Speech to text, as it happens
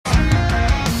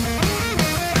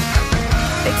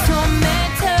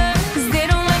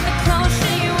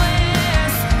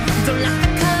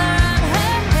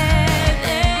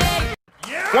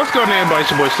What's going on, everybody?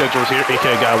 It's your boy Central's here,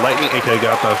 aka God Lightning, aka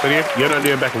God Thoughts here. You're not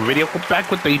doing back with a video. We're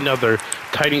back with another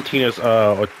Tiny Tina's,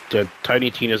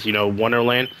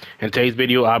 Wonderland. In today's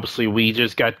video, obviously, we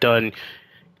just got done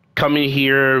coming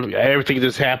here. Everything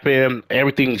just happened.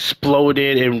 Everything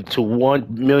exploded into 1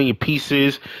 million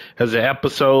pieces as an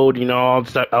episode. All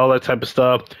that type of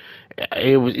stuff.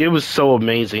 It was so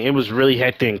amazing. It was really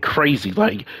hectic and crazy.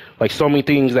 Like so many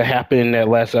things that happened in that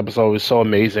last episode was so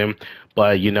amazing.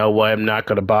 But you know what? I'm not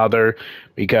gonna bother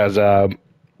because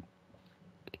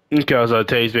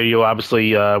today's video,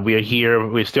 obviously, we are here.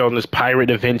 We're still on this pirate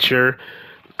adventure,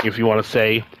 if you want to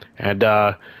say, and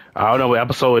I don't know what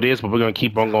episode it is, but we're gonna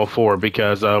keep on going forward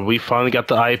because we finally got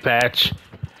the eye patch,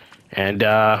 and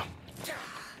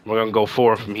we're gonna go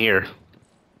forward from here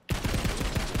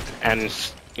and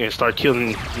start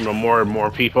killing more and more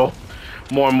people,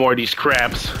 more and more of these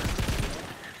crabs.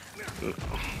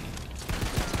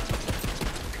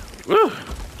 Woo!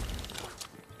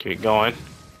 Keep going.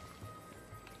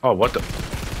 Oh, what the?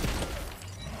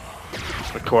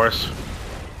 Of course.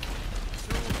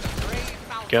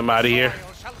 Get him out of here.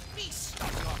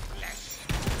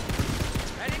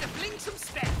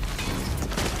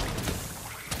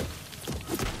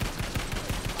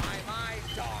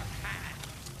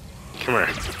 Come here.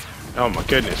 Oh my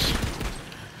goodness.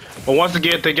 Well, once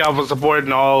again, thank y'all for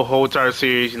supporting the whole entire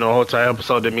series, whole entire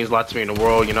episode. That means a lot to me in the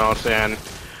world, you know what I'm saying?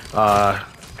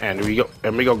 And we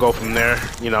gonna go from there,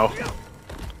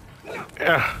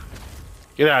 Yeah.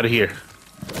 Get out of here.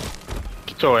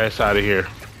 Get your ass out of here.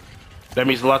 That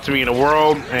means a lot to me in the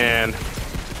world, and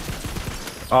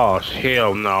oh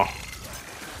hell no.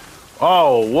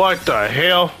 Oh, what the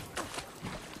hell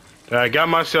that I got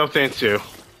myself into?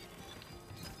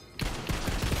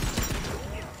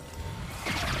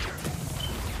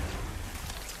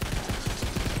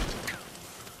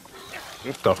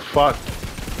 What the fuck?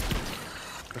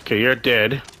 Okay, you're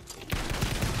dead.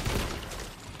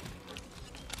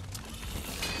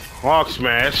 Hawk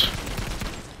smash.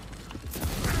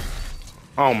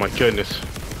 Oh my goodness.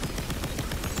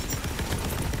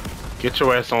 Get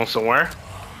your ass on somewhere.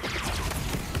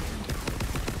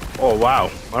 Oh wow.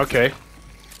 Okay.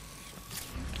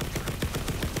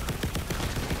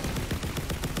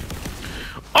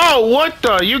 Oh, what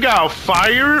the? You got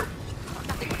fired?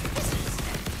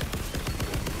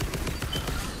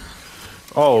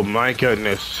 Oh my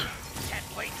goodness.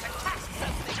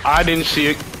 I didn't see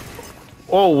it.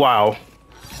 Oh wow.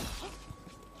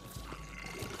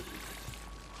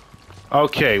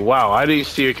 Okay, wow, I didn't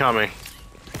see it coming.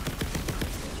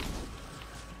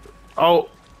 Oh.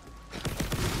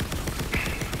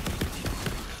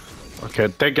 Okay,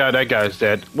 thank God that guy's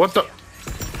dead. What the?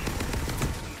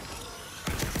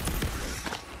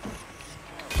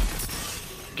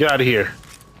 Get out of here.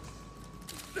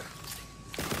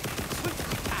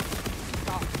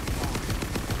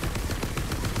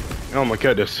 Oh my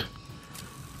goodness.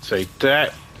 Say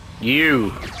that.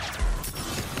 You.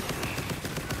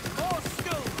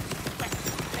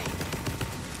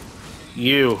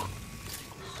 You.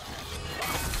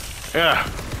 Yeah.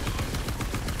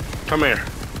 Come here.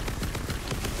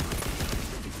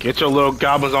 Get your little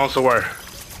goblins on somewhere.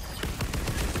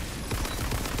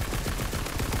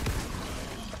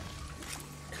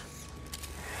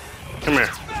 Come here.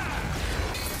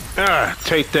 Ah,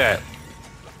 take that.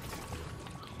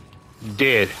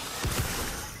 Dead.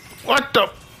 What the?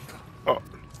 Oh.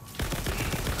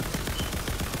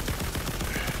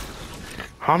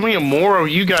 How many more of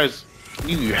you guys do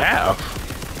you have?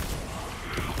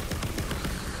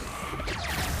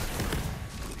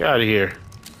 Get out of here.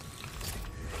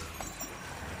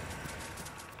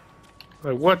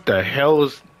 Like, what the hell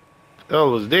is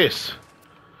this?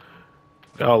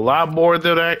 Got a lot more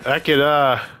than I could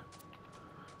that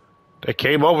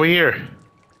came over here.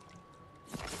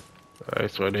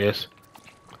 That's what it is.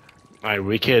 Alright,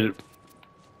 we could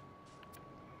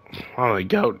finally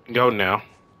go now.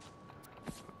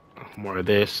 More of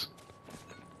this.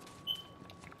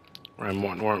 Where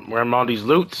are all these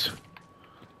loots?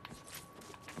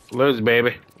 Loots,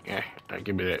 baby. Yeah,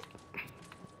 give me that.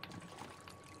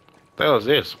 What the hell is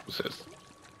this? What's this?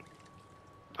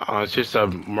 Oh, it's just a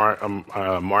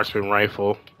marksman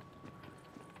rifle.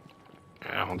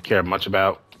 I don't care much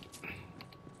about.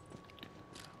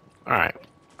 Alright,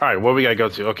 where we gotta go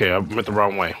to? Okay, I went the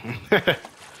wrong way.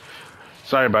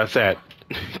 Sorry about that.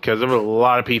 Because there were a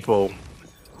lot of people.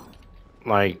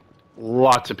 Like,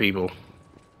 lots of people.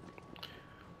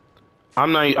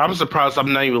 I'm surprised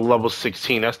I'm not even level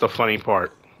 16. That's the funny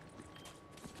part.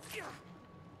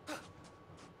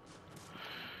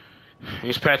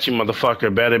 This patchy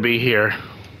motherfucker better be here.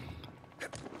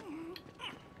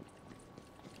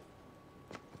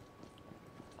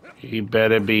 He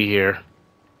better be here.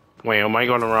 Wait, am I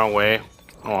going the wrong way?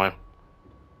 Hold on.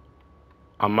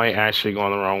 I might actually go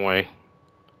the wrong way.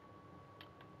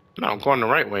 No, I'm going the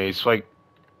right way. It's like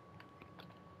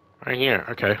right here.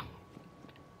 Okay.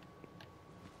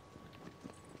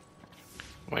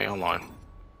 Wait, hold on.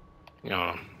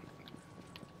 Yeah.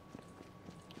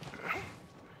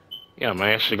 Yeah, I'm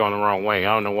actually going the wrong way.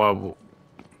 I don't know why.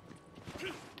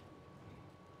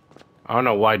 I don't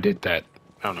know why I did that.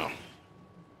 I don't know.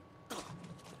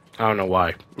 I don't know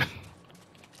why.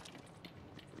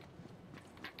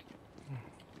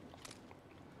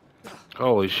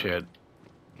 Holy shit.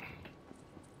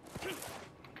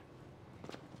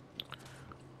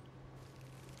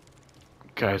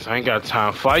 Guys, I ain't got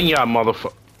time fighting y'all,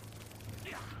 motherfucker.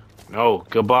 No,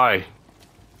 goodbye.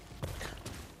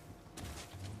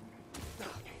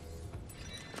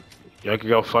 Y'all can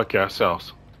go fuck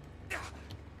yourselves.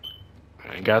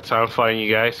 I ain't got time fighting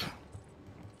you guys.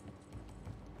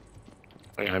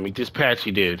 I gotta meet this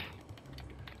patchy dude.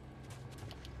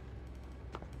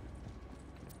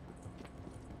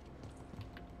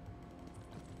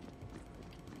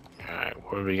 Alright,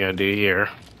 what are we gonna do here?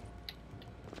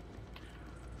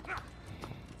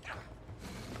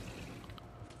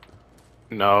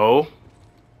 No.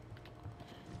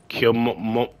 Kill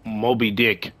Moby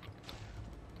Dick.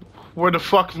 Where the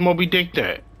fuck is Moby Dick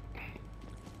at?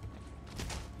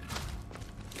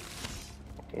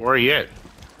 Where he at?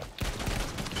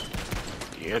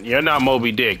 You're not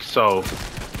Moby Dick, so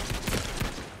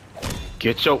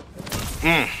get your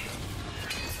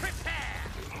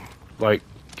like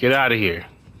get out of here.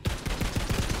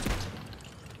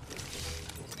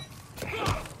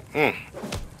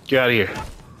 Get out of here.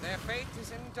 Their fate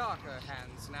is in darker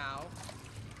hands now.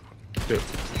 Dude.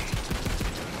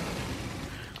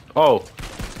 Oh,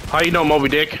 how you know Moby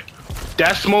Dick?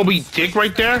 That's Moby Dick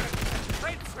right there?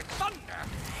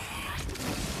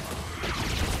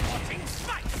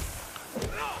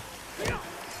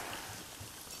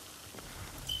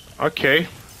 Okay.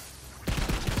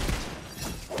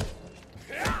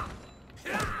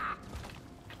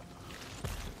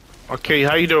 Okay,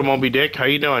 how you doing, Moby Dick? How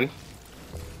you doing?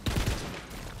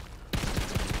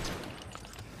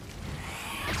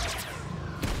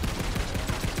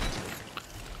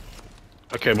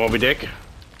 Okay, Moby Dick.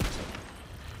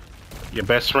 Your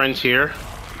best friend's here.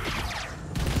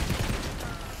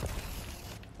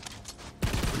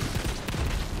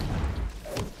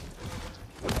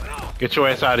 Get your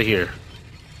ass out of here.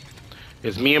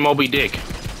 It's me and Moby Dick.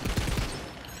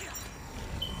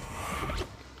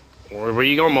 Where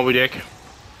you going, Moby Dick?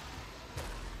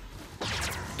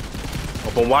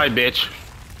 Open wide, bitch.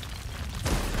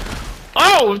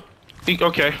 Oh!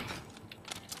 Okay.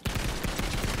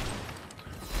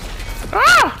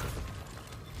 Ah!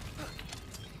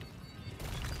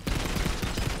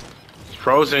 It's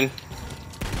frozen.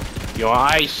 You're on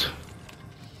ice.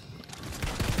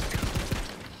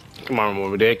 Come on,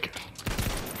 Moby Dick.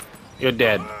 You're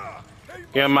dead.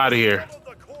 Get him out of here.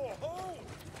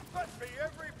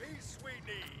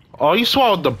 Oh, you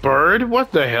swallowed the bird?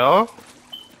 What the hell?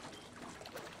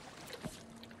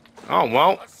 Oh,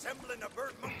 well. Assembling a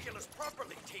bird munculus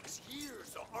properly takes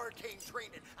years of arcane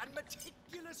training and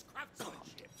meticulous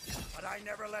craftsmanship. But I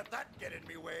never let that get in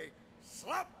me way.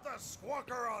 Slap the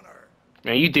squawker on her.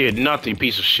 Man, you did nothing,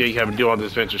 piece of shit. You haven't done all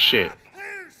this venture shit.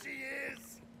 There she is.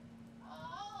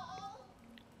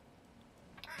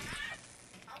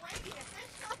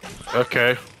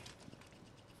 Okay.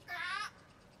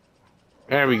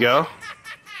 There we go.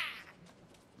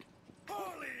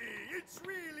 Polly, it's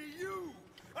really you.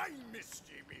 I missed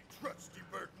you, me trusty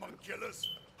bird munculus.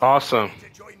 Awesome. To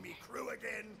join me crew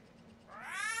again.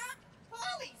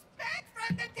 Polly's back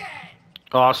from the dead.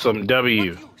 Awesome.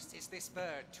 W. What use is this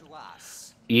bird to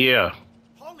us? Yeah.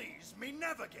 Polly's me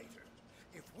navigator.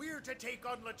 If we're to take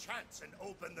on Lechance and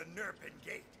open the Nerpin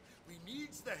Gate, we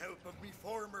needs the help of me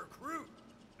former crew.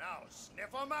 Now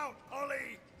sniff 'em out,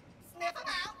 Polly. Sniff him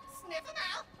out. Sniff him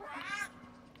out.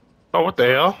 Oh, what the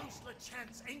hell?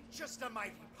 Lechance ain't just a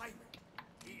mighty pirate.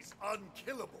 He's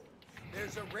unkillable.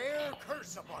 There's a rare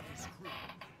curse upon his crew.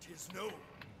 'Tis known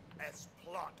as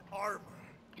plot armor.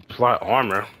 Plot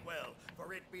armor. Well,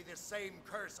 for it be the same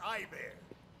curse I bear.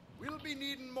 We'll be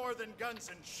needing more than guns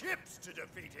and ships to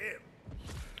defeat him.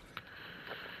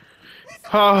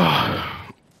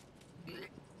 Oh.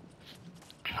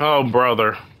 Oh,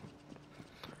 brother.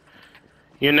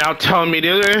 You're now telling me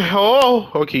this?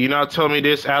 Oh, okay. You're now telling me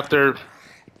this after.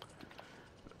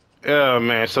 Oh,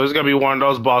 man. So it's going to be one of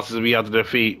those bosses we have to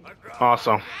defeat.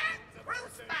 Awesome.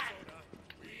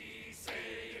 We say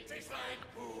it tastes like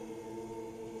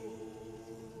poo,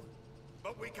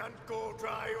 but we can't go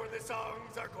dry or the the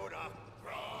songs are good.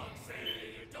 Frogs say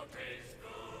it don't taste good.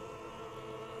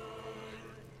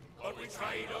 But we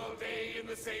tried all day in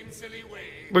the same silly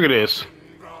way. Look at this.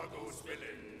 Grog goes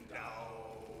spilling down.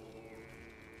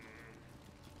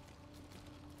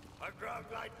 A grog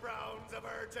like browns of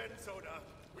virgin soda.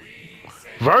 We say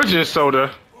Virgin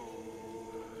soda.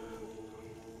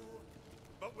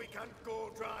 but we can't go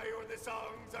dry or the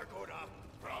songs are good.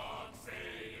 Frogs say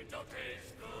it don't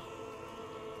taste good.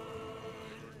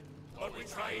 But we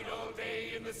tried all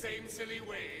day in the same silly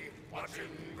way, watching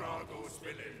Grog go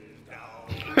spilling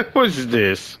down. What's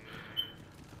this?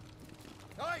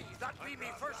 Aye, that be me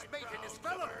first mate in his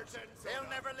fellows. They'll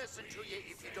never listen to you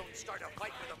if you don't start a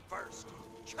fight with them first.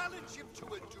 Challenge him to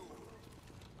a duel.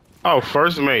 Oh,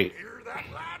 first mate. Hear that,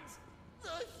 lads?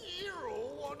 The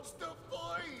hero wants to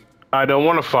fight. I don't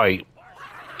want to fight.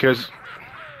 Because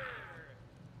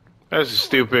that's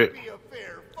stupid. Be a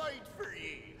fair fight for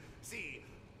ye. See,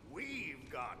 we've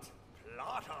got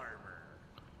plot armor.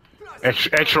 Plus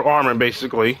Extra armor,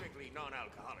 basically. strictly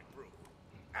non-alcoholic brew.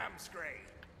 Amscray.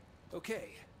 Okay,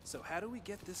 so how do we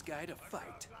get this guy to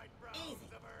fight? Easy.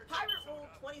 Pirate Rule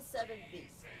 27B.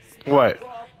 What?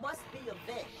 Grog must be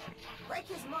avenged. Break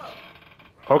his mug.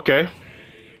 Okay.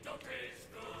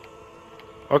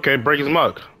 Okay, break his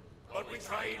mug. But we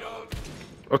tried all.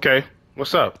 Okay,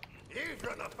 what's up? You've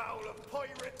run afoul of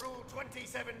Pirate Rule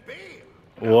 27B.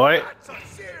 What? That's a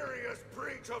serious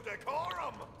breach of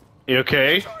decorum. You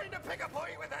okay? Trying to pick a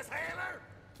fight with a sailor?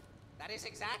 That is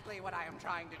exactly what I am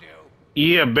trying to do.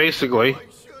 Yeah, basically. Why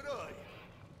should I?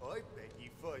 I bet you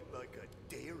fight like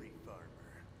a dairy farmer.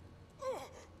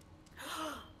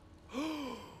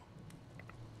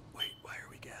 Wait, why are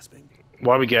we gasping?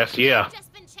 Why we guess? Yeah.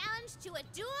 Just been challenged to a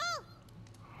duel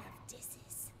of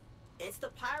disses. It's the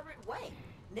pirate way.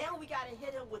 Now we gotta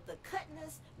hit him with the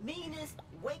cutness, meanest,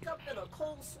 wake up in a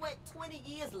cold sweat 20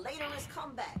 years later is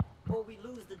comeback, or we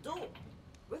lose the duel.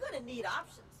 We're gonna need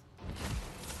options.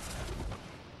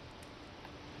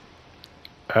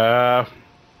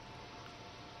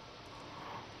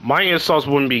 My insults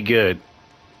wouldn't be good.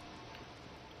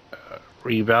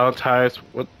 Revalentize.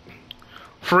 What?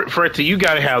 Fretty, you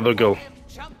gotta have the go. Them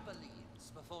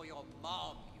jumperleaves before your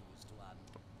mom used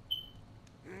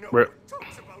one. No Re- one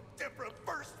talks about Deborah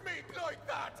first mate like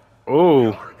that. Oh.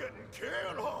 You're getting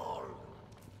killed all.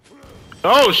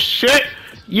 Oh shit!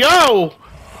 Yo!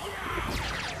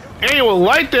 Anyone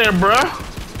like that, bruh?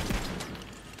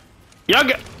 Y'all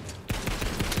got.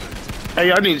 Hey,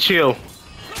 y'all need to chill.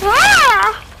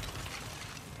 Ah!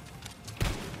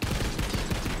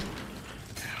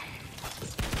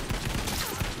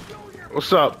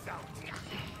 What's up?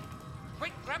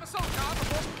 Quick, grab a soul car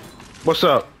before... What's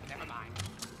up? Never mind.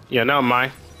 Yeah, not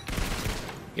mine.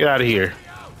 Get out of here.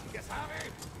 Yes,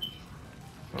 Harry.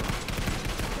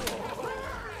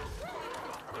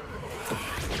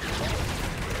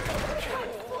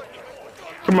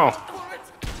 Come on.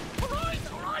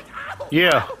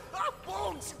 Yeah.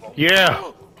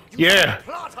 Yeah. Yeah.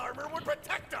 Plot armor would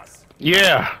protect us.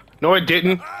 Yeah. No, it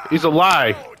didn't. He's a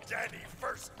lie. Oh, Danny,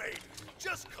 first mate.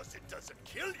 Just 'cause it doesn't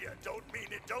kill you, don't mean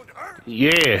it don't hurt.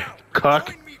 Yeah, Now, cuck.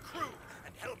 join me crew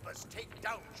and help us take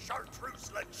down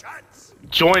Chartreuse Lechance.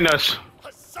 Join us.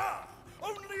 Huzzah!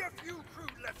 Only a few crew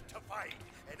left to fight,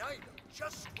 and I know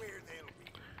just where they'll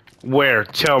be. Where?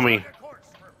 Tell me. On a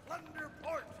course for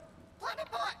Plunderport.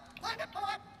 Plunderport!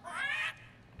 Plunderport!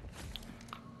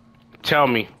 Tell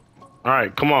me. All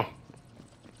right, come on.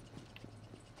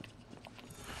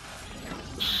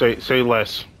 Say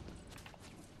less.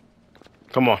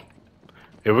 Come on.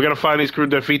 If we're gonna find these crew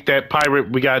to defeat that pirate,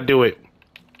 we gotta do it.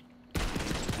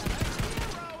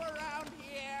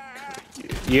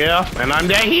 Yeah, and I'm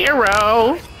that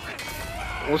hero.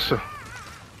 What's up?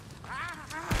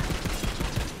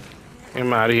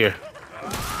 I'm out of here.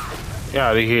 Get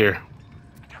out of here.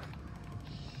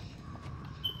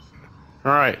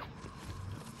 All right.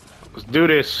 Let's do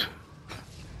this.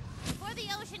 Before the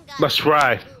ocean got Let's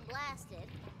ride. boom blasted,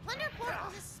 Plunderport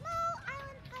was a small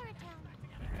island pirate town.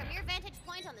 From your vantage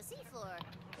point on the seafloor,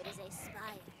 it is a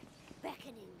spire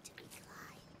beckoning to be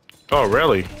climbed. Oh,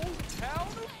 really? Town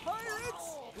of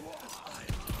pirates!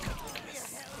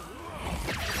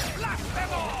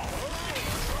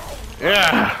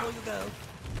 Yeah.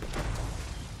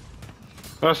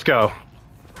 Let's go.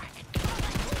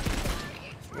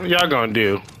 What y'all gonna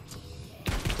do?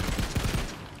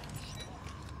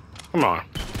 Come on.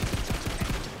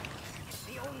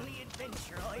 The only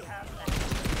adventure I have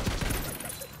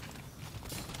left.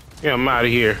 Yeah, I'm out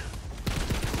of here.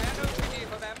 Had no pity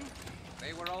for them.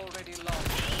 They were already lost.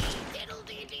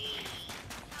 Diddle-dee-dee.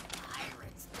 The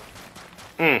pirates.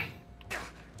 Mm.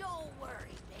 Don't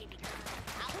worry, baby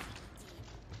girl.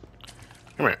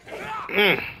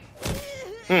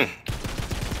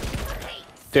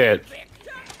 Dead.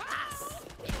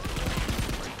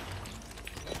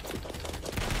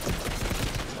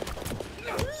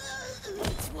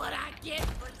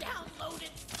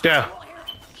 Yeah.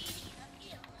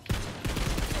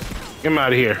 Get him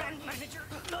out of here.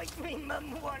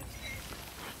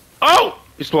 Oh!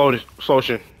 Exploded.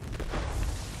 Explosion.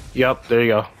 Yep, there you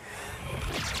go.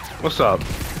 What's up?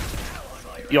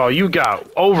 Yo, you got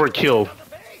overkill.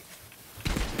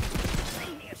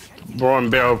 Brawn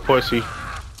barrel pussy.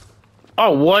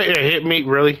 Oh, what? It hit me?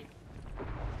 Really?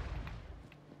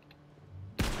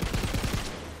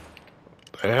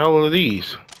 The hell are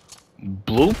these?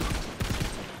 Bloop?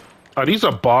 Oh, these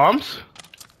are bombs?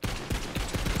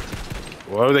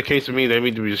 Whatever the case of me, they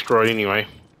need to be destroyed anyway.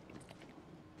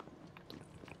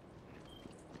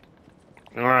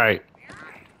 Alright.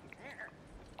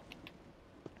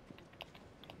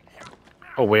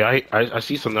 Oh, wait, I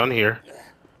see some down here.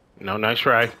 No, nice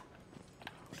try.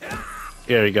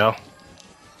 There we go.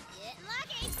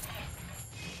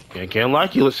 Getting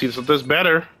lucky. Let's see if this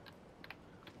better.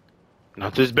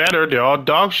 Not this better. They're all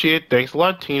dog shit. Thanks a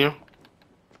lot, Tina.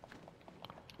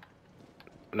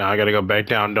 Now I gotta go back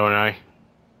down, don't I?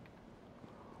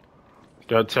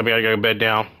 Don't tell me I gotta go back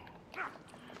down.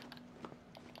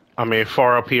 I mean,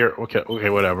 far up here. Okay,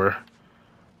 whatever.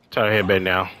 Try to head back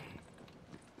now.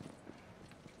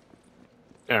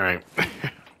 Alright.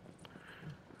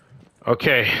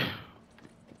 Okay.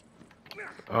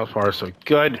 So far, so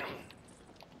good.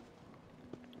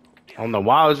 On the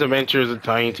wildest adventures of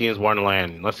Tiny Tina's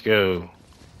Wonderland. Let's go.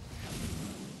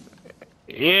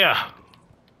 Yeah.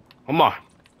 Come on.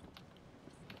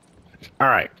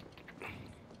 Alright.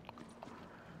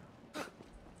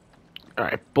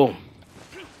 Alright, boom.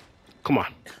 Come on.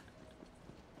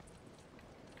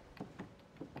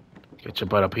 Get your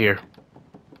butt up here.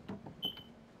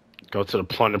 Go to the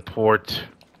plunder port.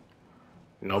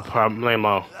 No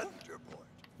problemo.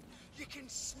 You can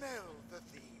smell the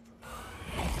thievery.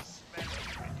 Smell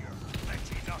it with your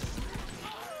fleshy nostrils.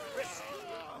 Listen,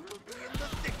 we'll be in the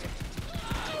thicket.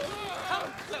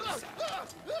 Come closer.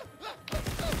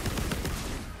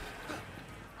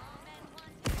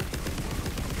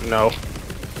 No.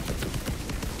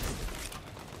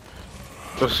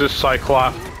 This is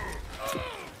Cyclops.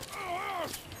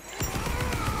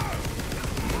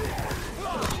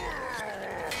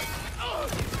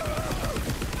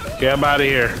 Get him out of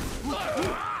here.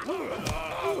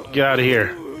 Get out of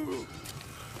here.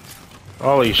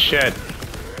 Holy shit.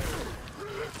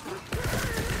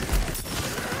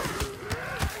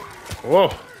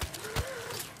 Whoa.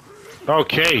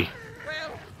 Okay.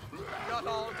 Well, not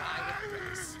all die with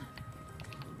grace.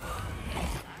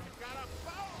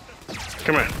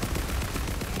 Come here.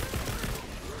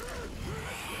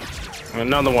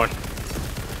 Another one.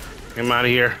 Get him out of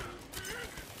here.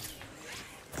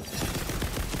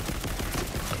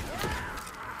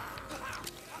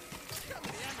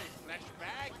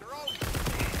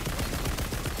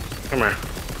 Come here.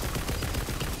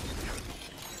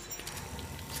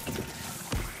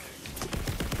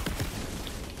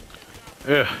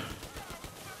 Yeah.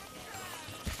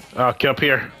 Oh, get up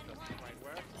here.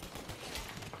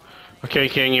 Okay,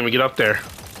 can't even get up there.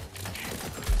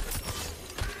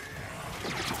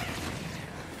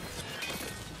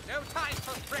 No time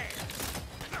for prayer.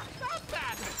 Stop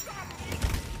that!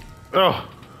 Oh.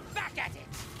 Back at it!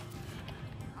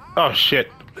 Oh, shit.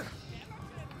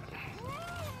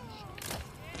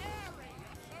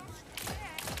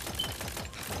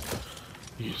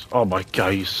 Oh my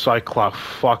god, you Cyclops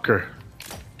fucker.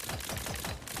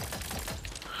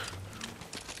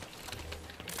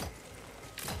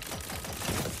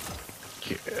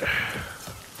 Yeah.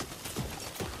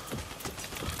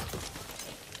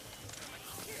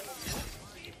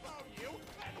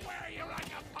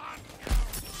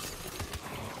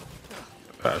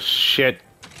 Oh shit.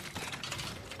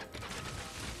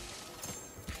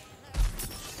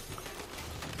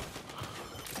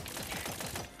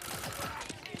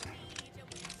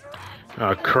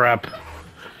 Oh crap.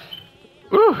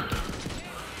 Woo.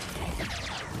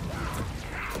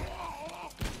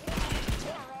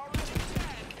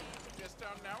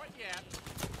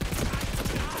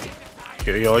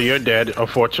 You're dead,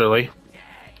 unfortunately.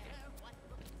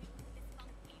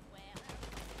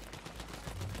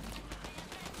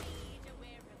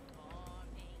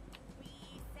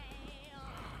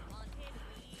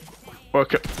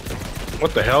 Okay.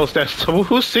 What the hell is that?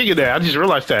 Who's singing that? I just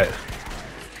realized that.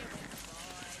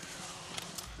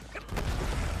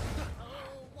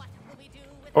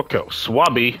 Okay,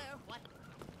 Swabby.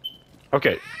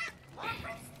 Okay.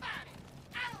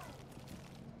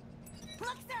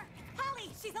 Look, sir! Holly,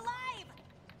 she's alive!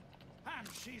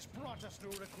 she's brought us new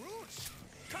recruits.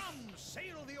 Come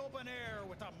sail the open air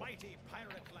with the mighty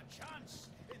pirate Lechance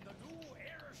in the new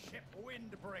airship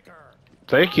Windbreaker.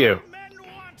 Thank you. All men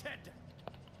wanted.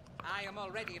 I am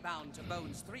already bound to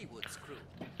Bones Threewood's crew.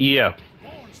 Yeah.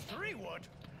 Bones Threewood?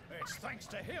 It's thanks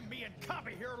to him me and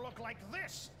Cabby here look like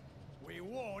this. We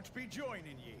won't be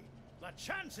joining ye.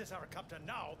 Lechance is our captain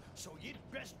now, so you'd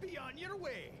best be on your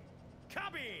way.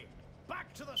 Cabby,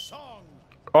 back to the song.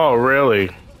 Oh, really?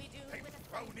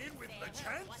 Thrown in with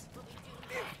Lechance?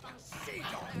 If the sea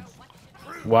dogs,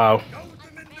 crew Wow. throw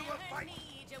them into a fight.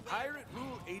 Pirate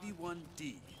Rule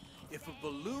 81D. If a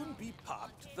balloon be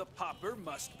popped, the popper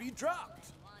must be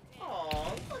dropped.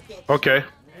 Oh, look at Okay.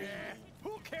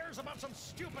 Who cares about some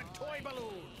stupid toy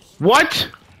balloons? What?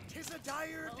 Tis a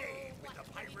dire day with the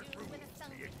pirate rules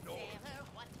be ignored.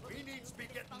 We needs be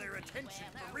getting their attention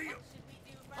for real.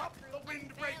 Pop the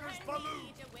Windbreaker's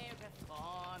balloon.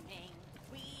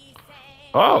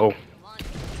 Oh.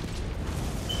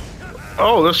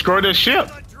 Oh, let's destroy this ship.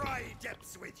 The dry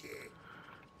depths with ye.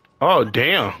 Oh,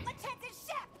 damn.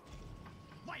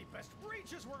 My best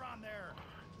breeches were on there.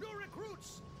 New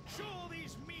recruits, show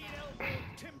these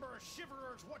mean-elbowed timber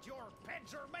shiverers what your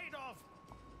beds are made of.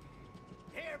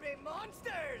 Here be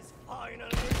monsters,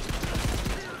 finally.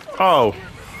 Oh.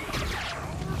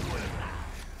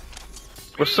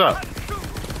 What's up?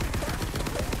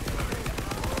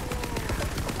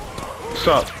 What's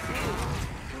up?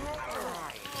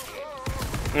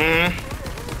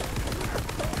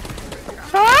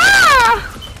 Ah!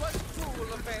 What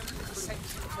fool of them sent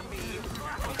you to me?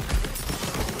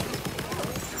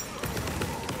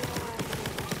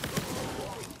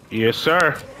 Yes,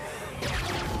 sir.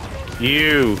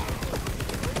 You.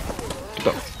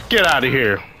 Get out of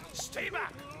here. Stay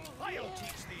back. I'll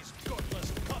teach these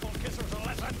gutless bubble kissers a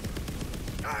lesson.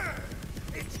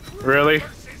 It's crew Really?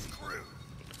 versus crew.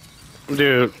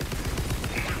 Dude.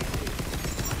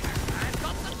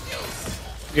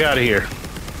 Get out of here.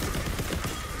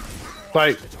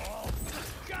 Like,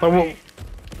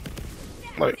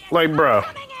 bro.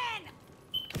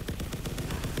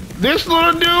 This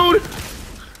little dude.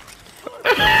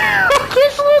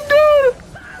 This little dude.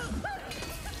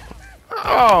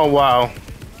 Oh, wow.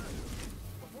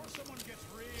 Before someone gets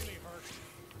really hurt,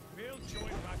 we'll join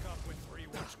back up with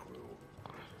Threewood's crew.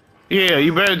 Yeah,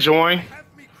 you better join. Have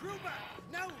me crew back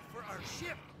now for our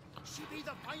ship. She be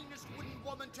the finest wooden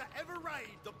woman to ever ride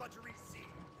the buttery sea.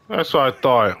 That's what I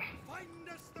thought. Find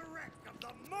us the wreck of the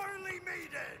Marley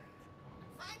Maiden.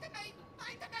 Find the mate!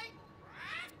 Find the mate!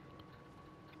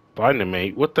 Find the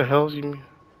mate. What the hell you mean?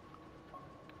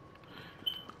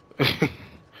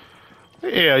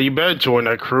 Yeah, you better join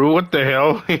that crew. What the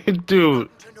hell? Dude.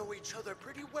 To know each other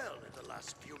pretty well in the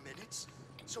last few minutes.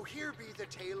 So here be the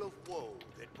tale of woe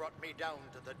that brought me down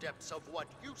to the depths of what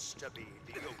used to be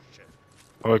the ocean.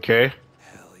 Okay.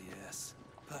 Hell yes.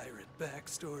 Pirate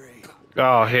backstory.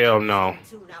 Oh, hell no.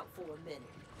 tune out for a minute.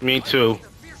 Me I too. was the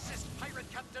fiercest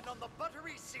pirate captain on the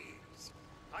buttery seas.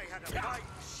 I had a fine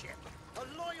ship, a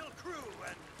loyal crew,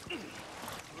 and true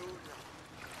love.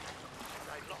 And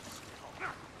I lost it all.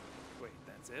 Wait,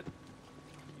 that's it?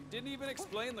 You didn't even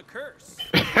explain the curse.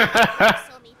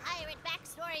 So me pirate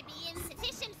backstory be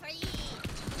insufficient for ye.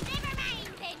 Never mind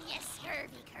then, ye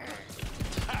scurvy curse.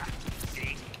 Ha!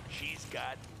 See? She's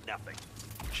got nothing.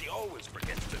 She always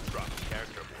forgets to drop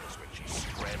character voice when she's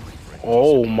scrambling for it.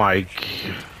 Oh my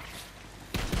god.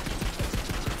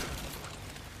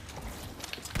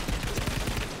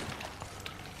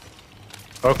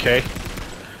 Okay.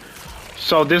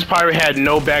 So this pirate had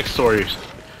no backstories.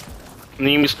 And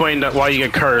you explain that why you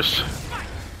get cursed.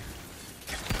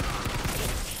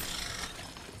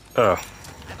 An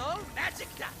old magic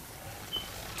done.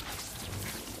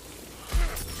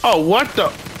 Oh, what the?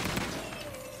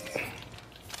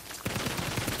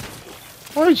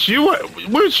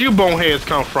 Where'd you boneheads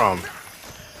come from?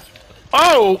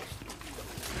 Oh!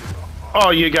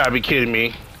 Oh, you gotta be kidding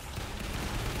me.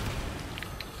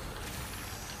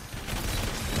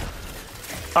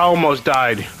 I almost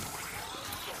died.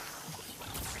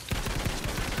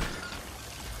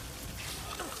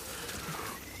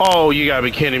 Oh, you gotta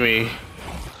be kidding me.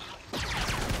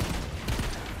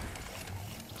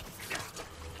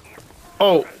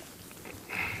 Oh.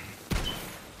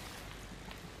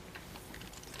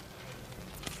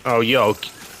 Oh, yo.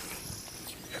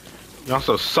 Y'all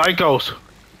some psychos.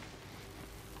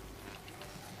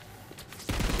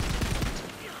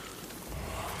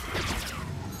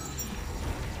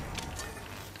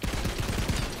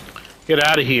 Get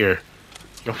out of here.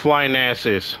 You're flying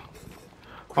asses.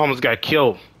 Almost got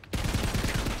killed.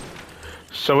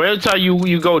 So every time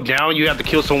you go down, you have to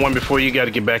kill someone before you got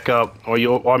to get back up, or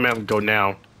you automatically go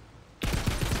down.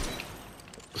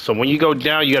 So when you go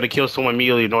down, you got to kill someone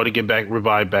immediately in order to get back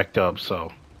revived back up.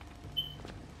 So,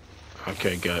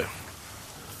 okay, good.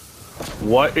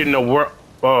 What in the world?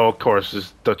 Oh, of course,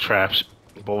 it's the traps.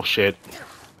 Bullshit.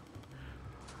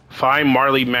 Find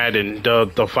Marley Madden,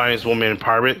 the finest woman in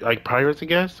pirate, like pirates, I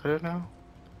guess. I don't know.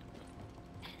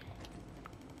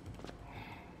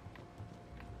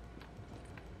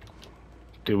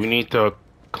 Do we need to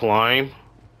climb?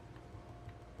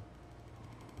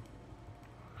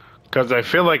 Because I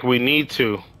feel like we need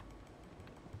to.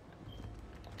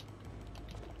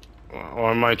 Or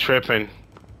am I tripping?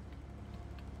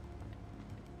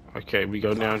 Okay, we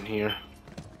go down here.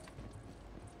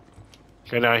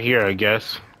 Go down here, I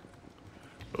guess.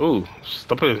 Ooh,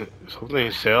 something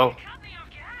in sale.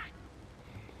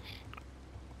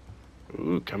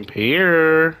 Ooh, come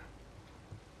here.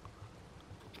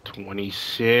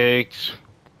 26.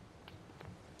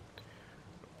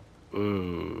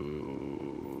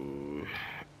 Ooh.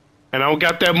 And I don't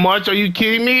got that much? Are you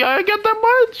kidding me? I ain't got that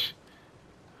much?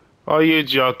 Oh, you're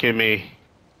joking me.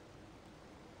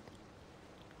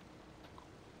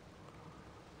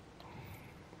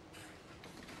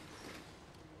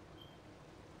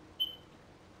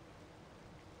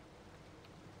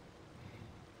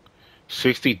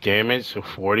 $60 damage, so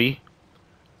 40.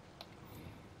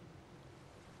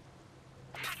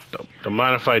 Don't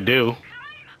mind if I do.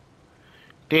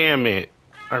 Damn it.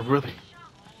 I really...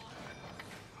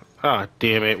 Ah,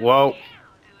 damn it. Well...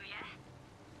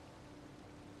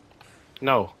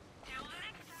 No.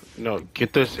 No,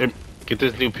 get this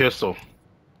new pistol.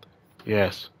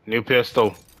 Yes, new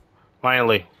pistol.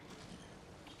 Finally.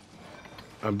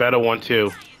 A better one,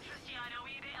 too.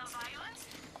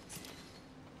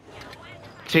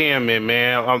 Damn it,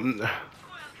 man.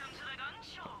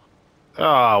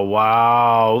 Oh,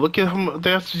 wow. Look at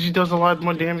how she does a lot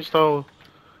more damage, though.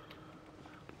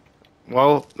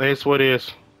 Well, that's what it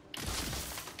is.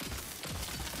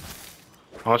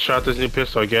 I'll shot this new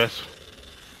pistol, I guess.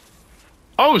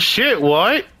 Oh, shit,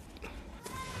 what?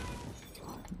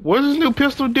 What does this new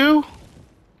pistol do?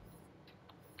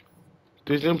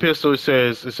 This new pistol, it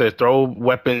says throw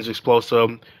weapons,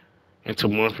 explosive, into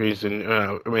more increase in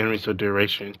enemies of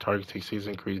duration. Target takes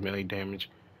season increase melee damage.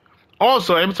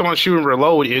 Also, every time I shoot and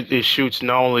reload, it shoots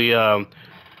not only I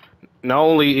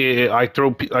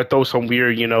throw some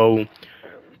weird,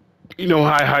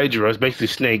 high hydras, basically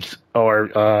snakes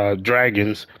or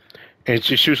dragons, and it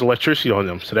just shoots electricity on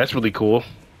them. So that's really cool.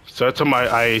 So every time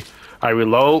I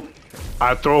reload,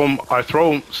 I throw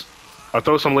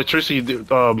some electricity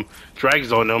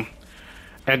dragons on them,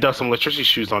 and some electricity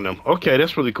shoots on them. Okay,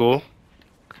 that's really cool.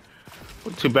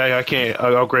 Too bad I can't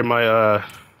upgrade my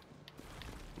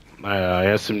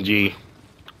SMG.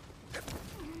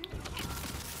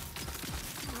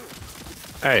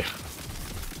 Hey.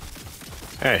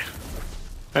 Hey.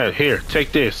 Hey, here,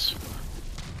 take this.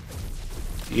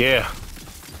 Yeah.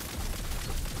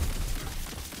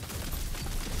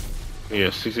 Yeah,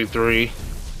 63.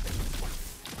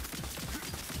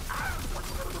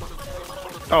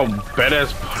 Oh,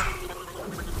 badass.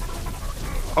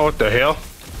 Oh, what the hell?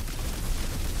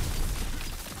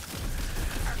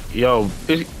 Yo,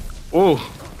 oh.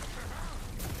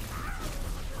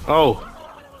 Oh.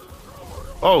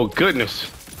 Oh, goodness.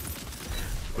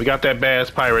 We got that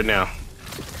badass pirate now.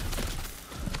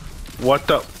 What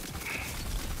the?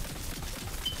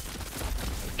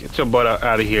 Get your butt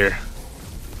out of here.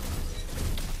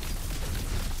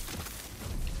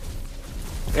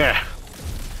 Yeah.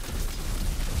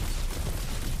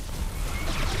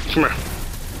 Come here.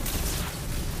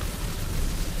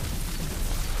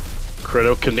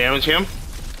 Critical can damage him.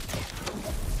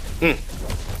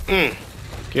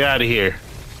 Get out of here.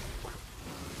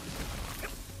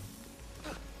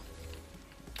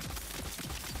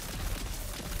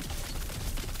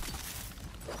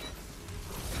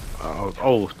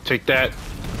 Oh, take that.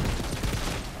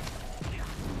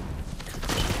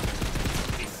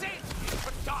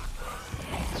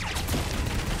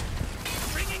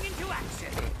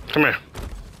 Come here.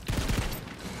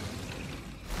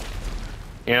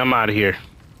 Yeah, I'm out of here.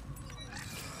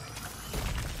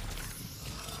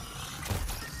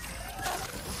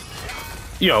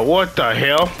 Yo, what the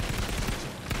hell?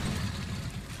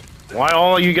 Why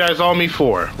all you guys on me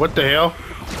for? What the hell?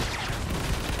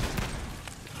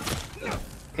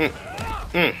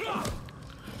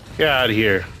 Get out of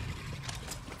here.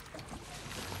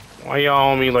 Why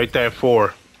y'all on me like that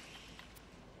for?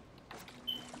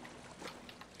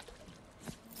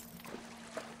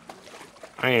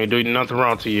 I ain't doing nothing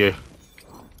wrong to you.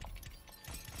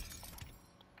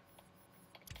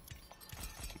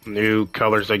 New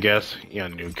colors, I guess. Yeah,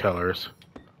 new colors.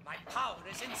 My power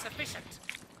is insufficient.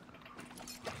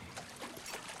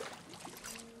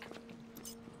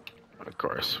 Of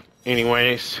course.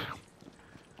 Anyways,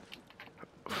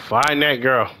 find that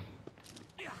girl.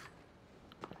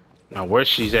 Now, where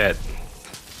she's at?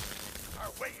 Our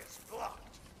way is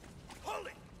blocked.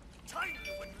 Polly, time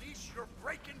to unleash your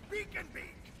breaking beacon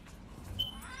beak.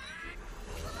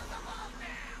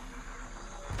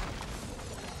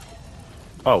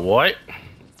 Oh, what?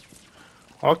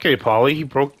 Okay, Polly, he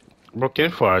broke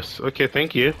in for us. Okay,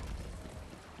 thank you.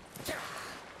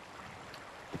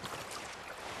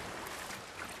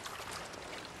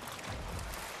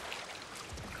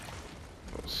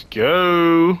 Let's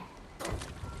go.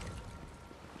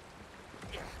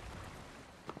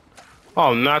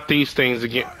 Oh, not these things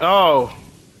again. Oh.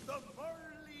 The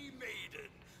Marley Maiden,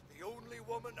 the only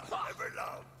woman I ever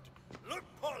loved. Look,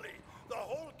 Polly, the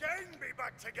whole gang be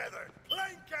back together,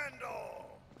 plank and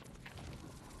all.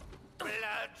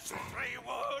 Blood's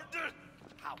reward.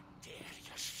 How dare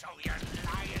you show your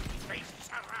lion faces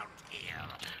around here?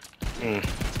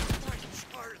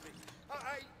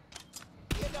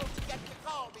 Charlie, You don't get to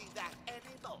call me that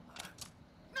anymore.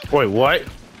 Wait, what?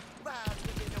 Rather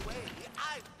than away,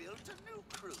 I've built a new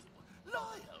crew.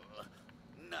 Loyal.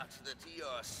 Not that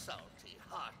your salty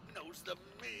heart knows the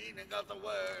meaning of the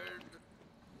word.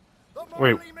 the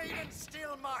Wait. Marley Maiden's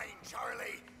still mine,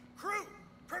 Charlie. Crew,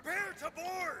 prepare to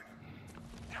board.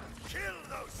 Kill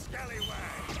those scallywags.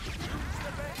 Use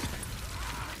the bait.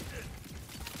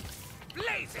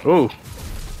 Blazing. Ooh.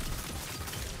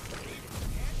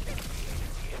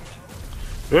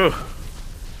 Ooh.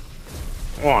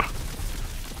 Come on.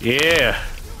 Yeah.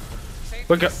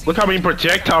 Look how many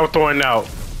projectiles throwing out.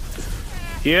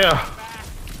 Yeah.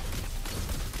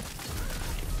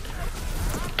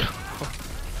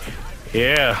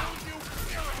 Yeah.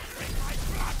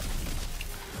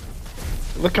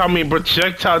 Look how many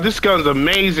projectiles. This gun's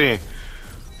amazing.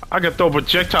 I can throw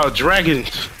projectile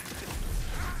dragons.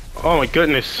 Oh my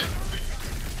goodness.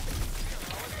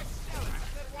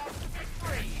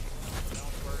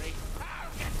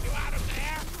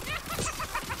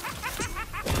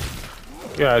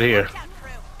 Get out of here. Watch out,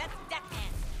 crew. That's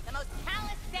Lechance, the most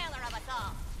talented sailor of us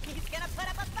all. He's gonna put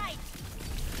up a fight.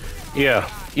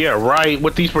 Yeah, right.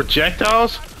 With these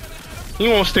projectiles, he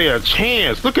won't stand a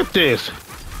chance. Look at this.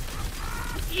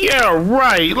 Yeah,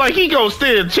 right. Like he gonna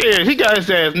stand a chance. He got his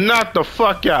ass knocked the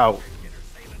fuck out.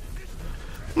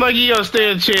 Like he gonna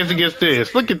stand a chance against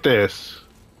this. Look at this.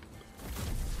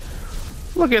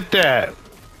 Look at that.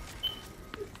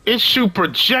 It shoot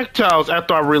projectiles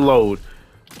after I reload.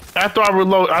 After I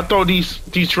reload, I throw these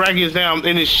dragons down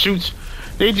and it shoots.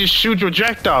 They just shoot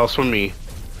projectiles for me,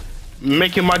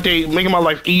 making my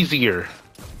life easier.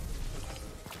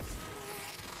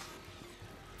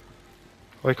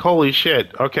 Like holy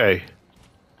shit. Okay.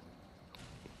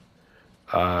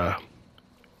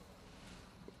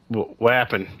 What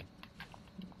happened?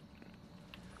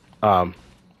 I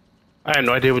had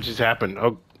no idea what just happened.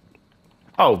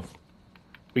 Oh,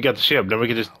 we got the ship. Then we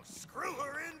can just. Screw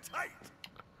her in tight.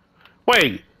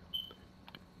 Wait.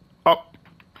 Oh,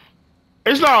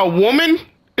 it's not a woman.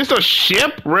 It's a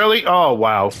ship. Really? Oh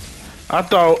wow. I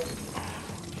thought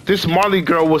this Marley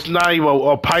girl was not even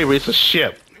a pirate. It's a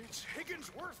ship. It's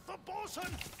Higginsworth the bosun.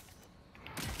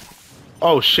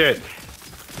 Oh shit.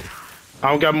 I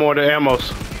don't got more of the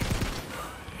ammos.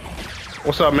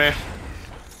 What's up, man?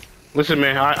 Listen,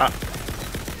 man. I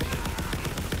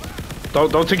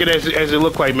don't take it as it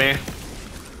look like, man.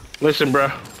 Listen,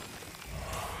 bruh.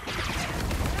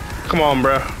 Come on,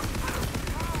 bruh.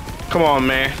 Come on,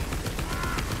 man.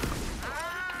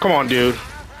 Come on, dude.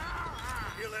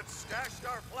 You'll have stashed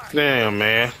our flag. Damn,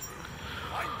 man.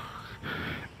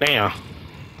 Damn.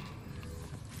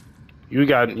 You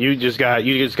just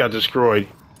got destroyed.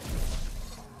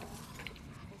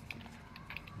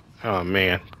 Oh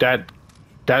man,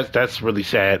 that's really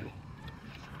sad.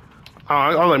 Oh,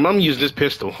 I'm like, I'm using this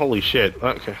pistol. Holy shit.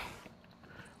 Okay.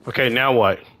 Okay, now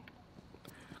what?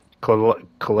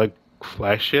 Collect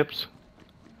flash ships?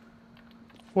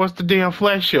 What's the damn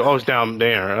flash ship? Oh, it's down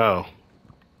there. Oh.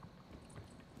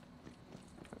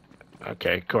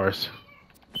 Okay, of course.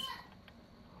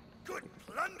 Good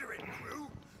plundering, crew.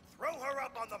 Throw her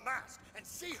up on the mast and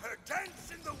see her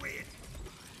dance in the wind.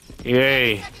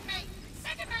 Yay.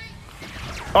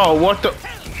 Oh, what the?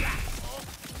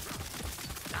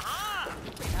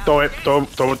 Throw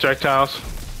projectiles.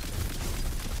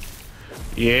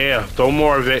 Yeah, throw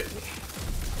more of it.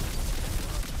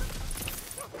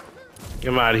 Get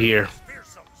him out of here. Spear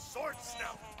some sword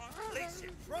snout. Place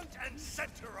it front and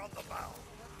center on the bow.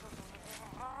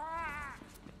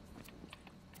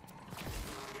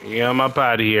 Yeah, I'm up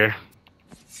out of here.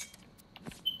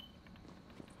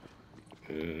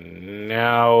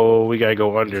 Now we gotta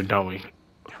go under, don't we?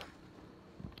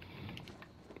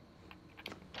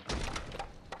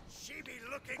 She be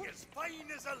looking as fine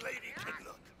as a lady can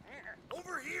look.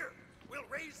 Over here, we'll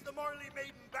raise the Marley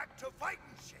Maiden back to fighting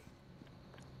shape.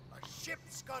 A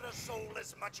ship's got a soul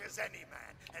as much as any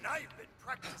man, and I've been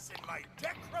practicing my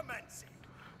decromancy.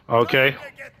 Okay. Time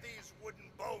to get these wooden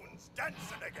bones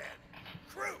dancing again.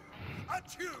 Crew, a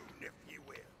tune, if you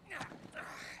will.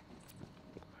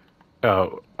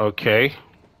 Oh, okay.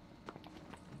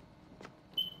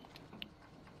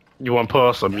 You want to put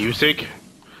on some music?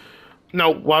 No,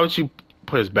 why would you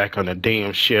put us back on the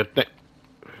damn ship? Race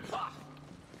the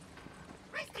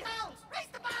bones! Race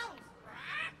the bones!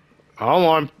 Hold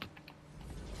on.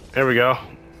 There we go.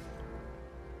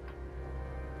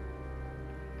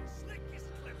 Slickest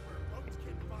clip where boats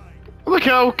can find. Look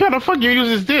how kind of fucking use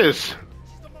is this?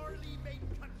 The Marley Maiden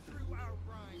cut through our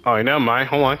brine. Oh, never mind.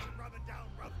 Hold on. Rubbing down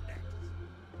roughnecks.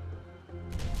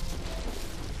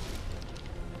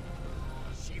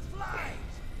 She flies!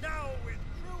 Now with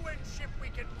crew and ship we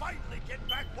can finally get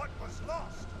back what was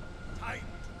lost. Time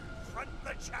to confront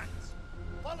Lechance.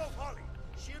 Follow Holly.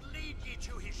 She'll lead ye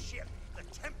to his ship. The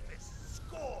Tempest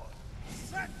score.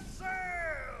 Set sail!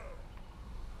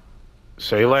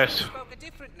 Say less. Spoke a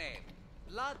different name.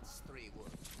 Blood's 3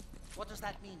 Wood. What does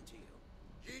that mean to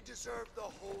you? Ye deserve the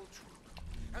whole truth.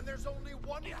 And there's only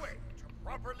one way to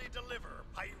properly deliver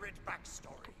pirate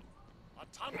backstory. A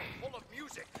tunnel full of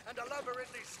music and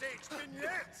elaborately staged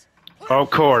vignettes. Of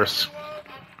course.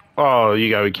 Oh, you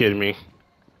gotta be kidding me.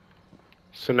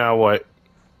 So now what?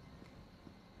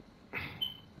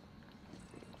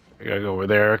 I gotta go over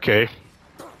there, okay.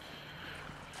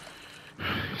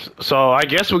 So I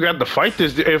guess we got to fight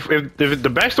this. If the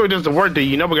backstory doesn't work, then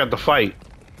you know we got to fight.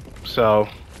 So.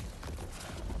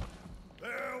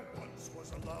 There once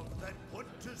was a love that put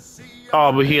to sea.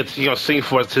 Oh, but he gonna sing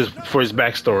for his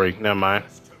backstory. Never mind.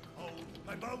 Took hold.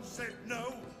 My bow said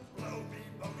no. Blow me,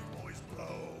 bony boys,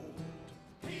 blow.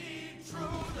 He drew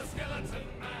the skeleton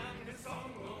man. His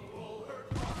song will roll her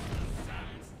across the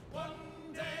sands. One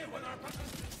day when our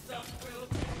presence is up, we'll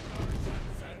take our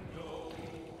chance and go.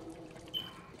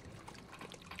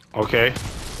 Okay.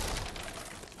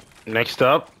 Next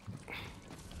up.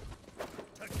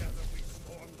 Together we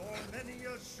stormed o'er many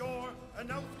a shore,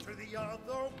 an oath to the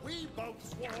other we both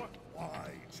swore.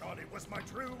 Why, Charlie was my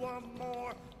true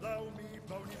amour. Blow me,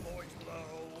 bony boys,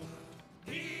 blow.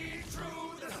 He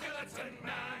drew the skeleton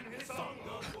man, his song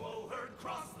of woe heard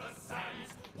cross the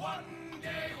sands. One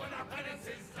day when our penance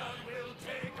is done, we'll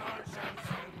take our chance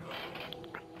and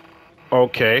go.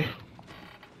 Okay.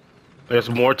 There's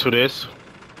more to this.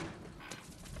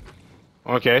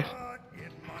 Okay. But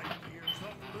in my fears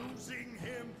of losing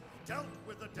him, dealt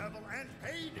with the devil and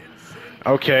paid in sin.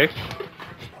 Okay.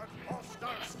 But lost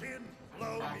our skin.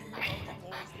 Blow me, bony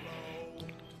boys,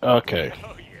 blow. Okay.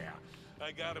 Oh yeah,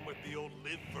 I got him with the old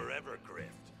live forever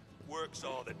grift. Works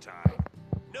all the time.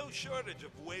 No shortage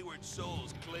of wayward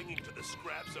souls clinging to the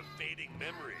scraps of fading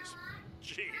memories.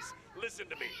 Jeez, listen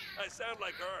to me. I sound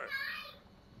like her.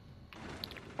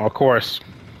 Of course.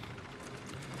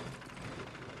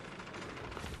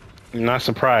 Not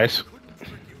surprised. Couldn't forgive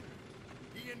him.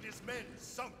 He and his men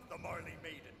sunk the Marley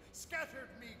Maiden, scattered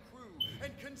me crew,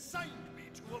 and consigned me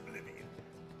to oblivion.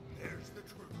 There's the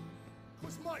truth.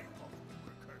 'Twas my fault we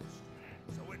were cursed.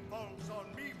 So it falls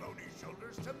on me, Boney's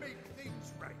shoulders, to make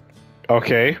things right.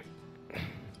 Okay.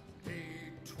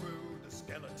 He drew the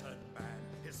skeleton man,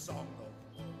 his song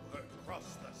of woe heard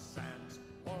across the sands.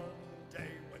 One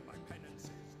day when my penance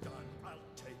is done, I'll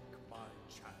take my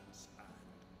chance and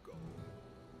go.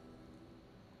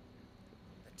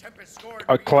 The Tempest scored.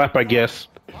 A clap, I guess.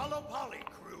 Follow Polly,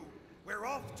 crew. We're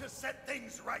off to set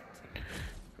things right.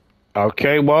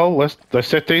 Okay, well, let's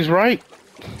set things right.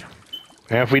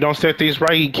 And if we don't set things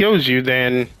right, he kills you,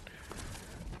 then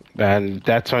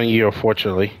that's on you,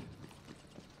 unfortunately.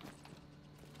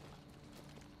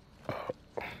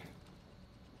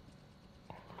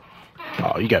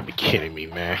 Oh, you gotta be kidding me,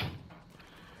 man.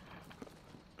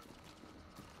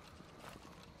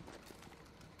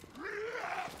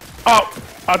 Oh,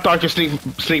 I thought I could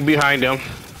sneak behind him.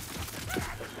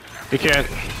 You can't.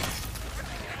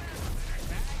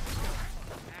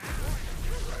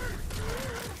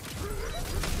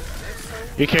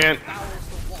 You can't.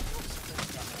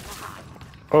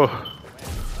 Oh,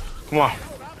 come on.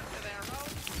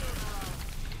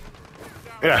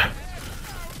 Yeah.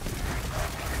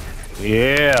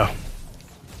 Yeah.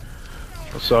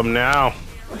 What's up now?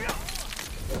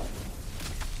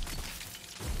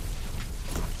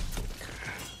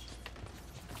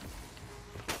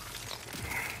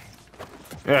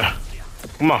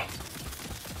 Come on.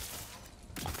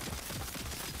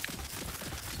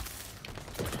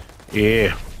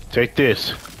 Yeah, take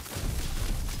this.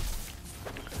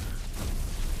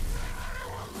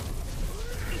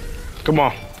 Come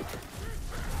on.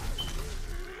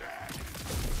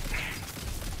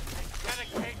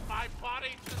 Dedicate my body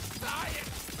to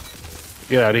science.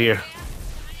 Get out of here.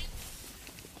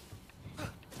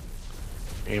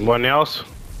 Anyone else?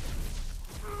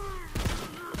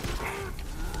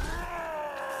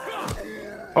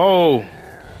 Oh.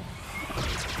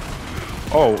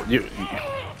 Oh, you.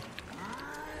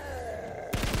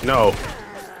 No.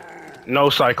 No,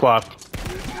 Cyclops.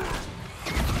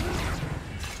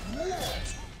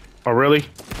 Oh, really?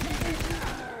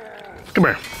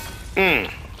 Come here.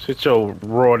 Sit your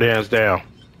raw ass down.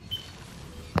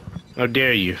 How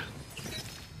dare you?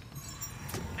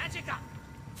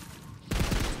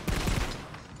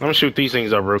 Let me shoot these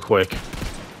things up real quick.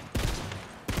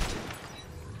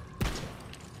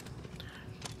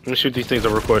 Let me shoot these things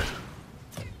up real quick.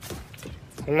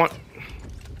 Hold on.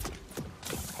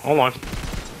 Hold on.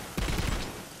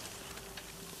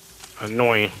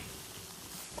 Annoying.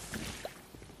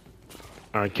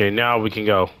 Okay, now we can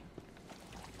go.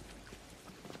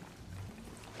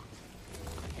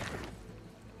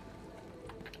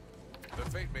 The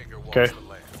Fate Maker walks Okay. the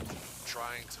land,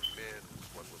 trying to mend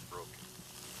what was broken.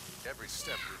 Every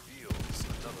step reveals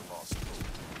another lost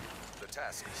hope. The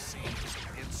task seems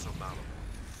insurmountable,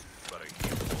 but a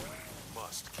hero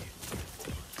must keep moving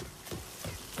forward.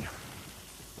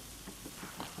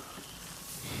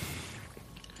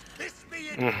 This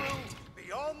being true,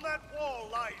 beyond that wall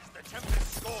lies the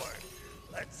Tempest Sword.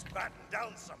 Let's batten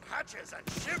down some hatches and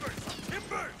shiver some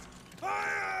timbers.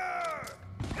 Fire!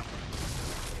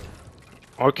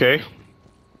 Okay.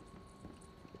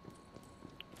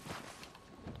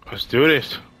 Let's do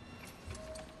this.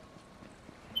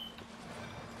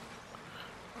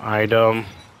 Item.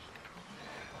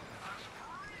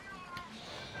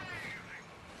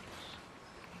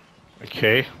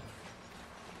 Okay.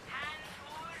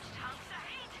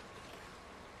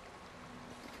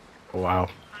 Wow.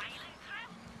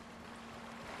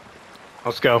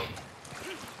 Let's go.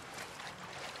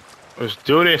 Let's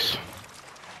do this.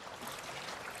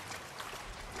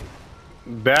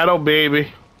 Battle,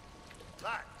 baby.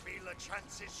 That be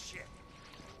Lechance's ship.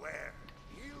 Where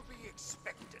he'll be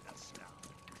expecting us now.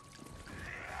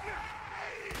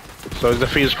 So is the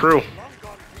Phoenix crew. Long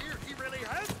gone here, he really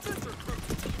has sent her crew.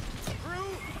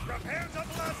 Crew, prepare to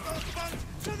blast those bugs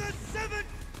to the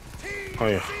 17 Oh,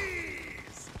 yeah.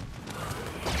 seas.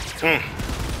 Only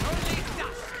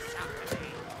dust Saturday.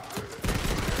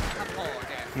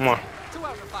 Come on. 2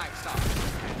 out of 5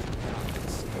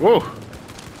 stars. Woo.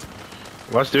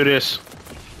 Let's do this.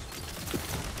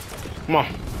 Come on.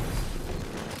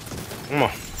 Come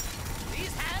on.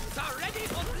 These hands are ready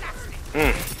for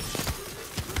blasting.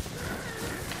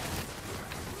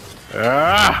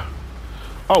 Ah!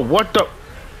 Oh, what the?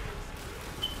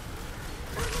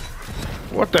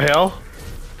 What the hell?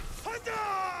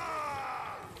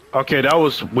 Okay, that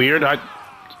was weird. I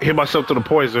hit myself to the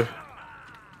poison.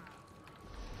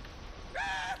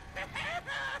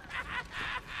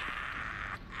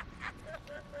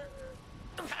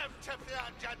 Come to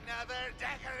plunge another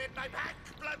dagger in my back,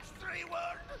 Bloods 3-1.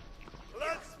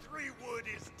 Bloods 3-Wood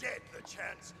is dead,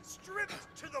 Lechance.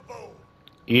 Stripped to the bone.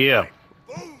 Yeah.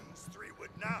 Bones 3-Wood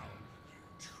now. You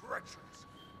treacherous,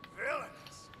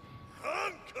 villainous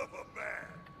hunk of a man.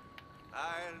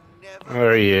 I'll never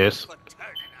There he is. for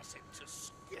turning us into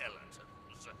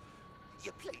skeletons.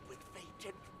 You played with fate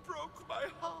and broke my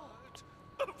heart.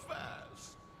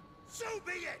 Avast. So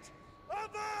be it.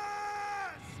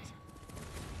 Avast!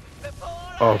 Before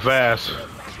Oh, I vast. send you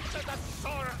back to the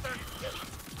Sorther Gate,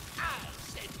 I'll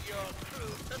send your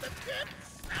crew to the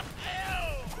depths of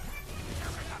hell.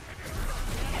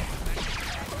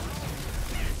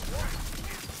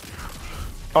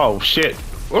 Oh shit.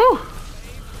 Woo.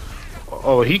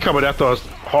 Oh, he coming after us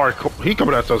hard. He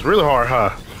coming after us really hard,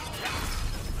 huh?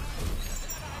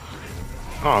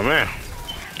 Oh man.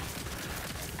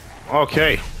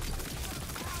 Okay.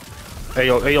 Hey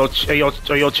yo,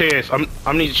 Chance.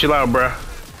 I'm need to chill out, bruh.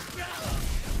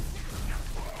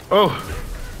 Oh.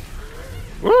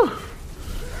 Woo.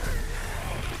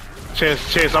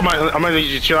 Chance, I might need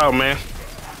you to chill out, man.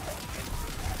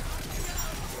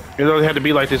 It doesn't have to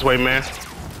be like this way, man.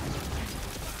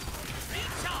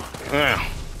 Yeah.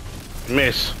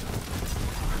 Miss.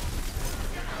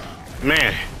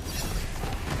 Man.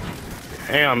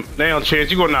 Damn,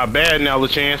 Chance, you going out bad now,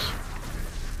 Lechance.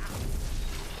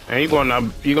 And you going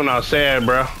out sad,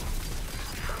 bro.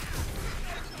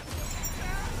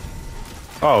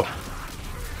 Oh.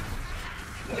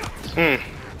 Mm.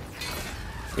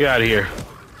 Get out of here.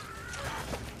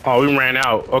 Oh, we ran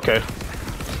out. Okay.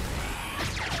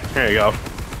 There you go.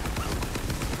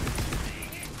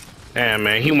 Damn,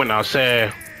 man, he went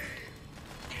outside.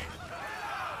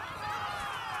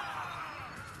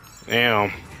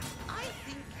 Damn.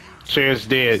 Chance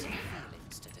dead.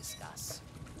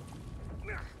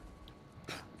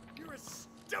 You're a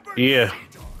stubborn Yeah. sea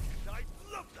dog, and I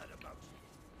love that about you.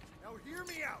 Now hear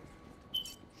me out.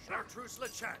 Chartreuse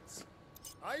Lechance.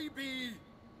 I be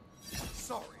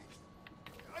sorry.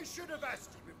 I should have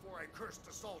asked you before I cursed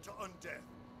us all to undeath.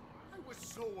 I was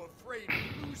so afraid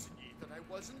of losing ye that I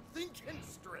wasn't thinking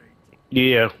straight.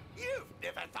 Yeah. You've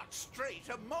never thought straight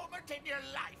a moment in your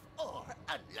life or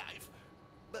unlife.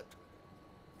 But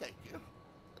thank you.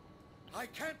 I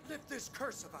can't lift this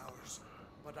curse of ours,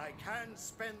 but I can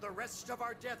spend the rest of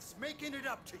our deaths making it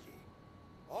up to ye.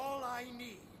 All I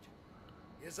need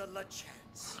is a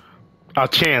Lechance. A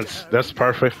chance. That's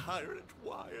perfect. Pirate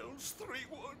Wiles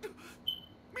 3-1.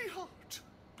 Me heart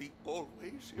be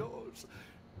always yours.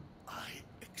 I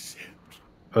accept.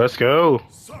 Let's go.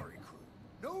 Sorry, crew.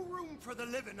 No room for the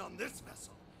living on this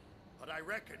vessel. But I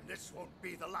reckon this won't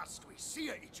be the last we see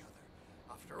of each other.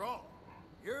 After all,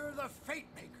 you're the fate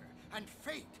maker, and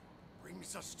fate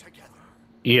brings us together.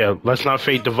 Yeah, let's not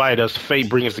fate divide us. Fate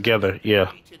bring us together.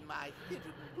 Yeah. In my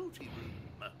hidden booty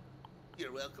room.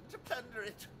 You're welcome to plunder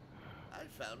it. I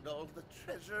found all the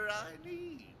treasure I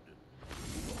need.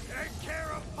 Take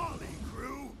care of Polly,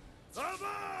 crew.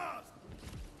 Avast!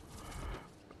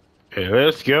 Hey,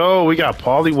 let's go. We got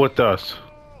Paulie with us.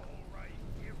 All right.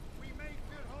 If we make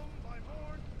it home by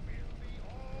morn, we'll be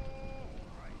all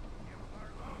right. If our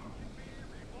love can be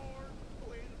reborn,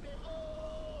 we'll be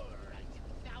all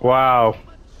right. Wow.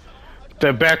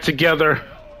 They're back together.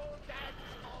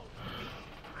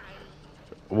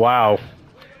 Wow.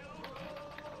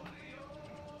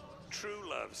 True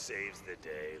love saves the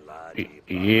day, Lottie.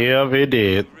 Yeah, it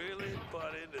did. You really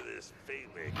bought into this fate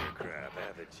maker crap,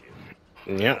 haven't you?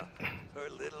 Yep. Her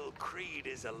little creed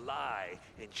is a lie,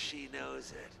 and she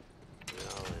knows it. We'll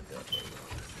all end up alone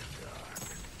in the dark.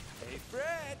 Hey,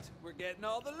 Fred, we're getting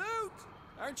all the loot.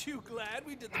 Aren't you glad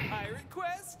we did the pirate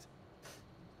quest?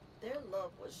 Their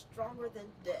love was stronger than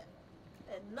death,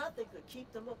 and nothing could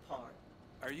keep them apart.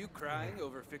 Are you crying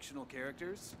over fictional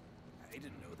characters? I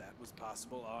didn't know that was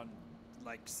possible on,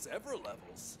 like, several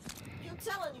levels. You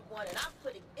tell anyone, and I'm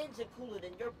putting engine coolant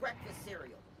in your breakfast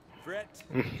cereal. Brett,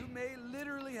 you may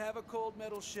literally have a cold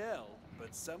metal shell,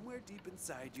 but somewhere deep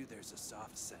inside you there's a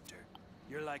soft center.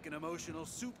 You're like an emotional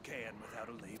soup can without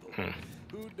a label.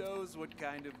 Who knows what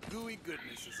kind of gooey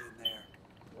goodness is in there?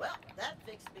 Well, that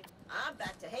fixed me. I'm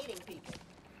back to hating people.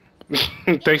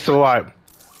 Thanks a lot.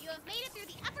 You have made it through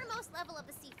the uppermost level of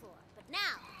the seafloor, but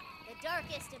now the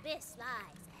darkest abyss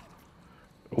lies ahead.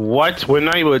 What? We're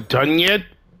not even done yet?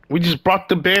 We just brought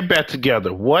the band back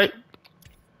together. What?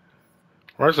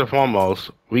 First and foremost,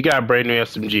 we got a brand new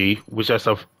SMG, which that's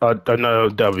another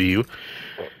W.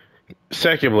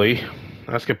 Secondly,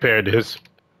 let's compare this.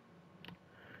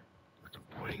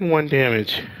 21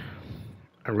 damage.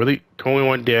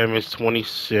 21 damage,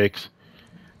 26.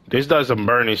 This does some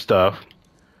burning stuff.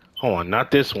 Hold on,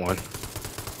 not this one.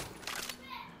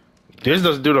 This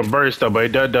doesn't do the burning stuff, but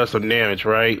it does some damage,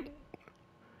 right?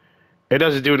 It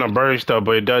doesn't do no burning stuff,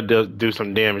 but it does do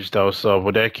some damage though. So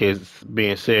with that case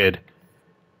being said,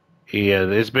 yeah,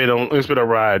 it's been a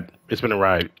ride. It's been a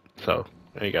ride. So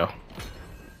there you go.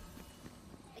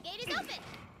 The gate is open.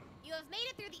 You have made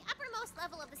it through the uppermost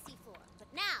level of the seafloor, but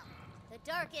now the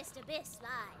darkest abyss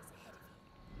lies ahead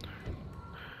of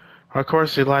you. Of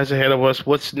course, it lies ahead of us.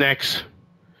 What's next?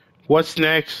 What's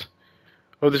next?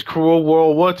 Oh, this cruel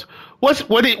world. What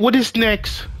is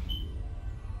next?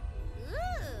 Ooh,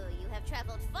 you have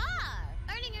traveled far,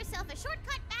 earning yourself a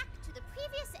shortcut back to the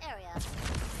previous area.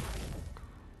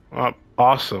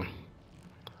 Awesome.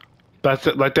 That's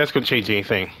gonna change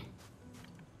anything.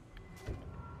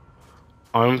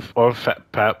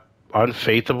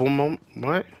 Unfaithful moment.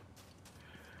 What?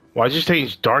 Why'd you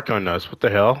change dark on us? What the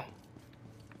hell?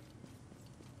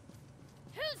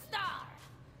 Who's there?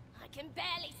 I can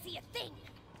barely see a thing.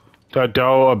 The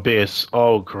dull abyss.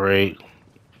 Oh, great.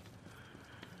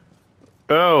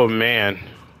 Oh man.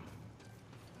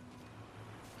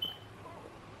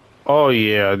 Oh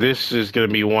yeah, this is gonna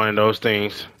be one of those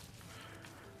things.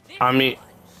 I mean,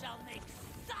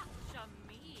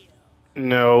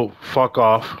 no, fuck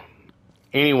off.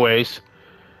 Anyways,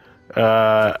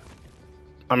 I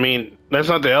mean, there's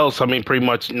nothing else. I mean, pretty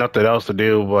much nothing else to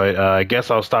do. But I guess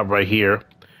I'll stop right here.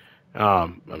 I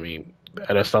mean,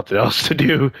 there's nothing else to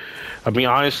do. I mean,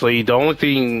 honestly, the only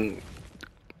thing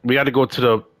we got to go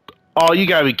to Oh, you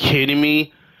gotta be kidding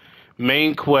me.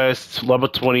 Main quest, level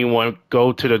 21,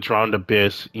 go to the drowned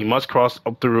abyss. You must cross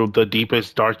up through the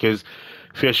deepest, darkest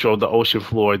fissure of the ocean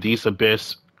floor. These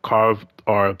abyss carved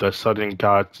are the southern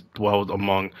gods dwelled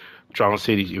among drowned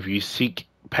cities. If you seek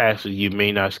past it, you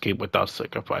may not escape without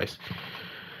sacrifice.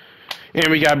 And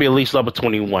we gotta be at least level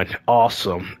 21.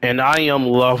 Awesome. And I am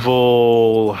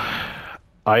level...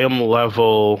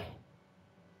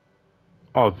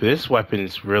 Oh, this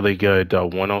weapon's really good.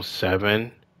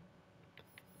 107.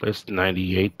 It's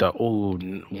 98 though.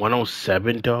 Ooh,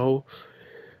 107 though.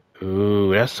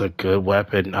 Ooh, that's a good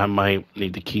weapon. I might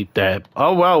need to keep that.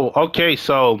 Oh well, okay,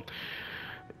 so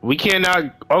we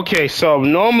cannot. Okay, so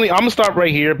normally I'm gonna stop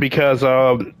right here because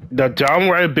the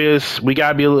downward abyss we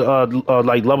gotta be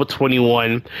like level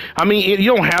 21. I mean,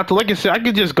 you don't have to. Like I said, I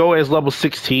could just go as level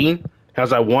 16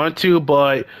 as I want to,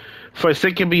 but for the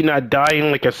sake of me not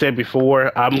dying, like I said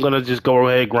before, I'm gonna just go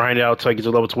ahead and grind it out till I get to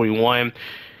level 21.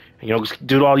 You know, just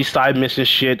do all these side mission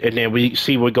shit, and then we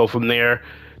see where we go from there.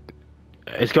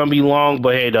 It's gonna be long,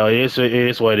 but hey, though, it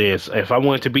is what it is. If I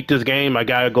wanted to beat this game, I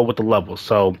gotta go with the levels.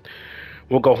 So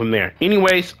we'll go from there.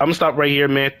 Anyways, I'm gonna stop right here,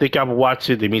 man. Thank y'all for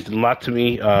watching. It means a lot to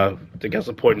me. Think y'all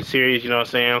supporting the series. You know what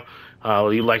I'm saying?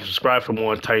 Leave a like, subscribe for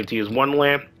more Tiny Tina's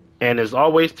Wonderland. And as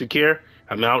always, take care.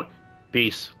 I'm out.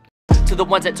 Peace. To the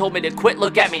ones that told me to quit,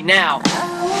 look at me now.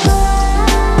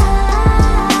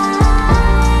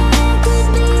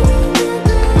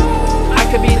 I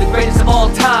could be the greatest of all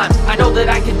time. I know that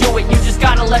I can do it, you just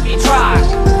gotta let me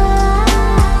try.